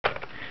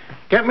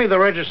Get me the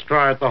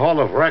registrar at the Hall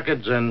of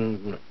Records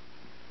in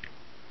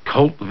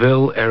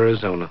Coltville,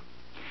 Arizona.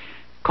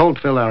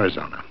 Coltville,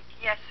 Arizona.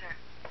 Yes,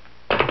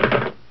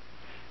 sir.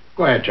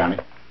 Go ahead, Johnny.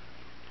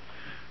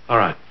 All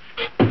right.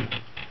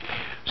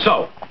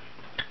 So,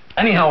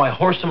 anyhow, I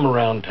horse him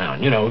around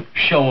town, you know,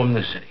 show him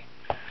the city.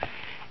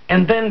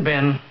 And then,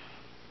 Ben,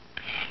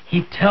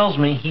 he tells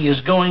me he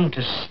is going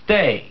to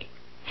stay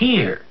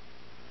here.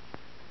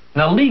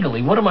 Now,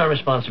 legally, what are my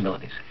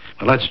responsibilities?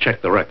 Well, let's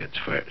check the records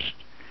first.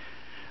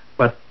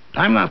 But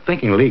I'm not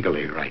thinking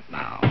legally right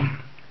now.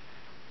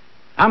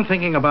 I'm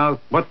thinking about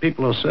what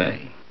people will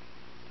say.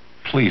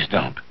 Please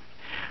don't.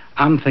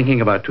 I'm thinking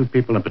about two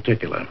people in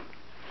particular,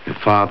 your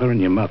father and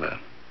your mother.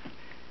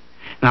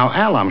 Now,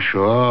 Al, I'm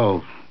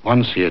sure,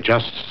 once he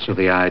adjusts to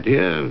the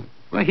idea,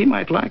 well, he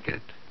might like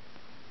it.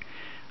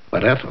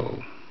 But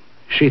Ethel,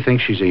 she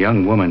thinks she's a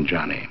young woman,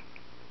 Johnny.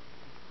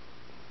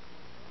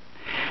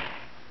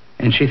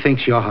 And she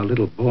thinks you're her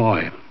little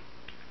boy.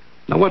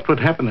 Now, what would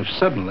happen if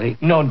suddenly...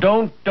 No,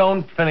 don't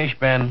finish,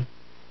 Ben.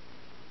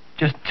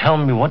 Just tell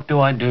me, what do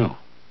I do?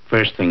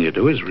 First thing you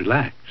do is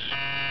relax.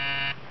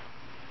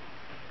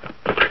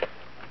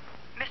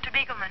 Mr.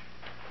 Beigelman,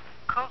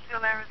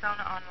 Coltville,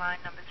 Arizona, on line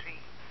number 3.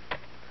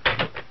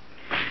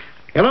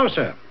 Hello,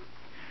 sir.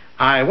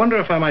 I wonder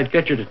if I might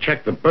get you to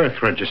check the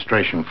birth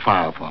registration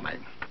file for me.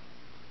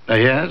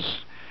 Yes,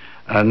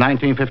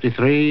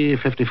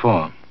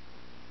 1953-54.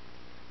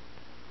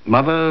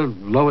 Mother,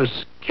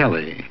 Lois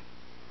Kelly.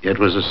 It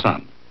was a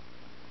son.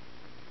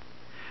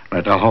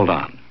 Right, now hold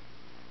on.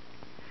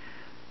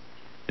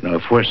 You know,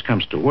 if worst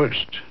comes to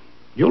worst,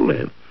 you'll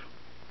live.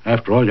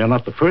 After all, you're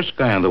not the first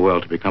guy in the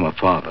world to become a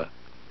father.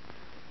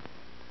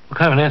 What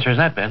kind of an answer is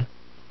that, Ben?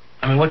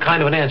 I mean, what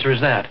kind of an answer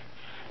is that?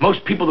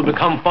 Most people that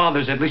become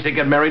fathers, at least they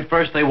get married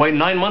first. They wait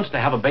 9 months to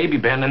have a baby,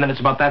 Ben, and then it's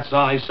about that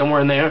size,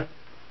 somewhere in there.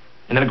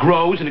 And then it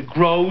grows, and it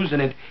grows,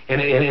 and it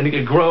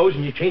grows,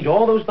 and you change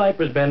all those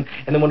diapers, Ben.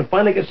 And then when it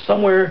finally gets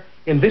somewhere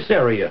in this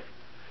area,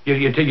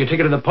 you take it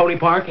to the pony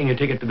park, and you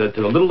take it to the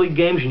Little League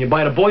games, and you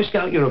buy it a Boy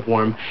Scout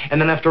uniform.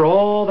 And then after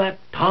all that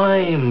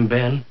time,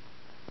 Ben,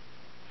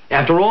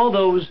 after all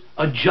those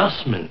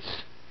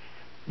adjustments,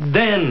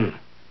 then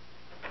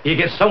you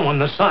get someone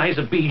the size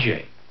of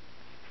BJ.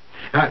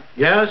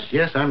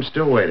 Yes, I'm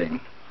still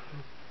waiting.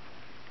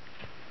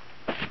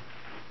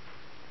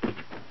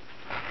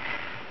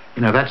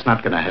 You know, that's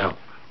not going to help.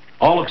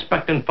 All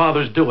expectant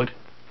fathers do it.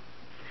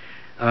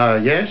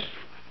 Yes?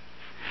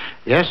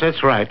 Yes,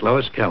 that's right,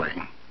 Lois Kelly.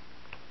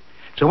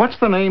 So what's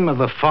the name of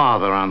the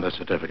father on the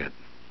certificate?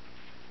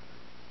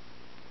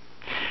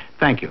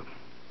 Thank you.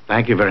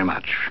 Thank you very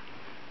much.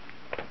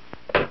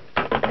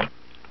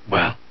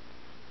 Well?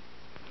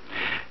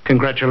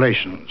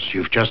 Congratulations.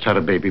 You've just had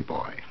a baby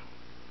boy.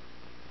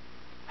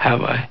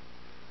 Have I?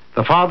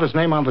 The father's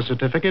name on the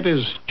certificate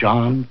is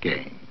John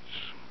Gaines.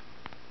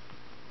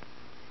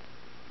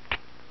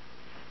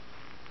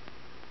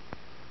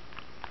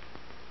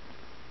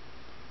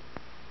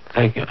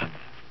 Thank you.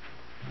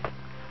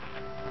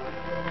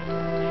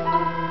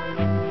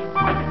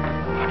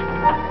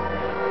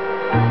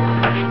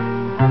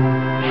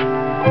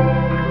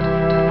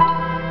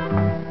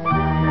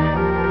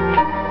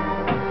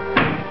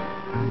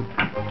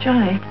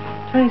 Johnny,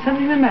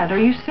 something the matter? Are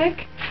you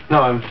sick?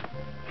 No, I'm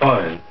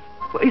fine.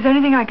 Is there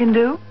anything I can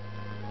do?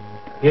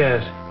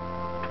 Yes.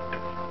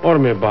 Order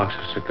me a box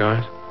of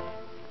cigars.